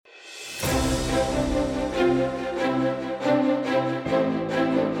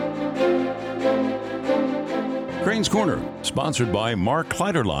Crane's Corner, sponsored by Mark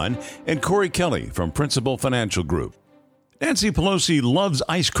Kleiderline and Corey Kelly from Principal Financial Group. Nancy Pelosi loves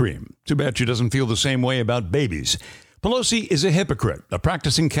ice cream. Too bad she doesn't feel the same way about babies. Pelosi is a hypocrite, a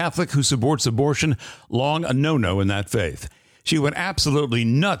practicing Catholic who supports abortion, long a no-no in that faith. She went absolutely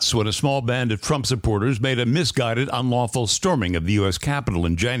nuts when a small band of Trump supporters made a misguided, unlawful storming of the U.S. Capitol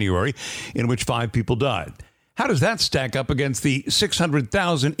in January, in which 5 people died. How does that stack up against the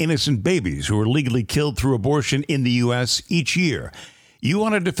 600,000 innocent babies who are legally killed through abortion in the U.S. each year? You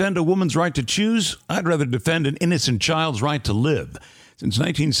want to defend a woman's right to choose? I'd rather defend an innocent child's right to live. Since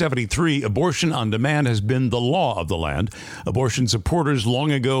 1973, abortion on demand has been the law of the land. Abortion supporters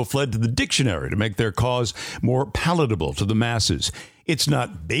long ago fled to the dictionary to make their cause more palatable to the masses. It's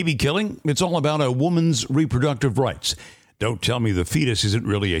not baby killing. It's all about a woman's reproductive rights. Don't tell me the fetus isn't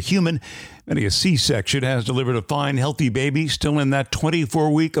really a human. Many a C-section has delivered a fine, healthy baby still in that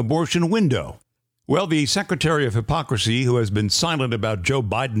 24-week abortion window. Well, the Secretary of Hypocrisy, who has been silent about Joe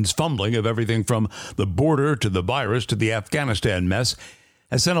Biden's fumbling of everything from the border to the virus to the Afghanistan mess,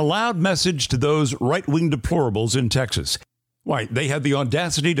 has sent a loud message to those right-wing deplorables in Texas. Why, they had the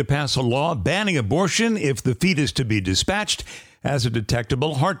audacity to pass a law banning abortion if the fetus to be dispatched has a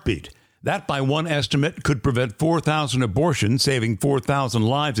detectable heartbeat. That, by one estimate, could prevent 4,000 abortions, saving 4,000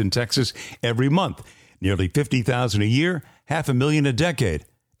 lives in Texas every month. Nearly 50,000 a year, 500,000 a decade.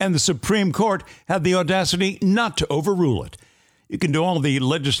 And the Supreme Court had the audacity not to overrule it. You can do all the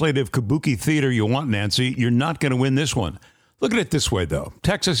legislative kabuki theater you want, Nancy. You're not going to win this one. Look at it this way, though.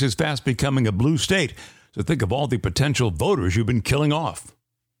 Texas is fast becoming a blue state, so think of all the potential voters you've been killing off.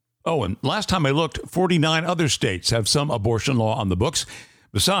 Oh, and last time I looked, 49 other states have some abortion law on the books.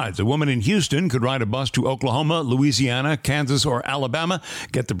 Besides, a woman in Houston could ride a bus to Oklahoma, Louisiana, Kansas, or Alabama,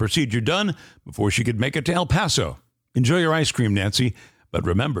 get the procedure done before she could make it to El Paso. Enjoy your ice cream, Nancy. But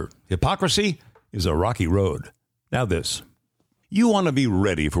remember, hypocrisy is a rocky road. Now this. You want to be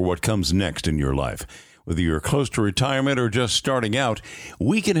ready for what comes next in your life. Whether you're close to retirement or just starting out,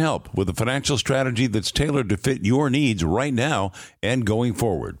 we can help with a financial strategy that's tailored to fit your needs right now and going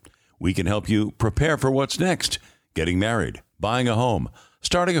forward. We can help you prepare for what's next. Getting married, buying a home,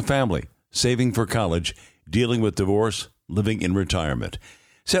 starting a family, saving for college, dealing with divorce, living in retirement.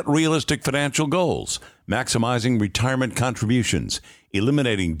 Set realistic financial goals, maximizing retirement contributions,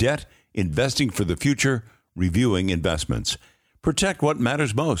 eliminating debt, investing for the future, reviewing investments. Protect what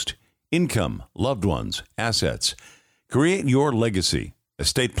matters most: income, loved ones, assets. Create your legacy,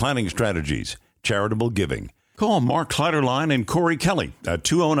 estate planning strategies, charitable giving. Call Mark Kleiderline and Corey Kelly at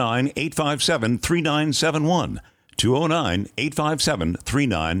 209-857-3971.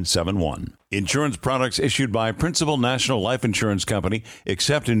 209-857-3971. Insurance products issued by Principal National Life Insurance Company,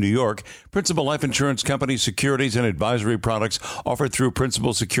 except in New York. Principal Life Insurance Company securities and advisory products offered through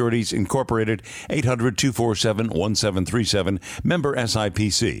Principal Securities Incorporated, 800-247-1737, member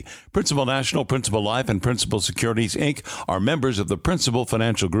SIPC. Principal National, Principal Life, and Principal Securities, Inc. are members of the Principal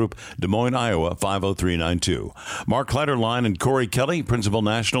Financial Group, Des Moines, Iowa, 50392. Mark Kleiderline and Corey Kelly, Principal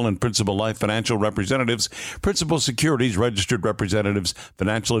National and Principal Life Financial Representatives, Principal Securities Registered Representatives,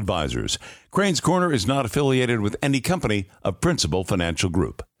 Financial Advisors. Crane's Corner is not affiliated with any company of Principal Financial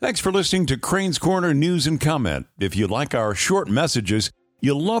Group. Thanks for listening to Crane's Corner News and Comment. If you like our short messages,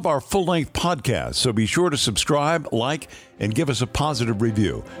 you'll love our full-length podcast, so be sure to subscribe, like, and give us a positive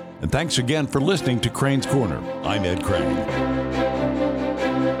review. And thanks again for listening to Crane's Corner. I'm Ed Crane.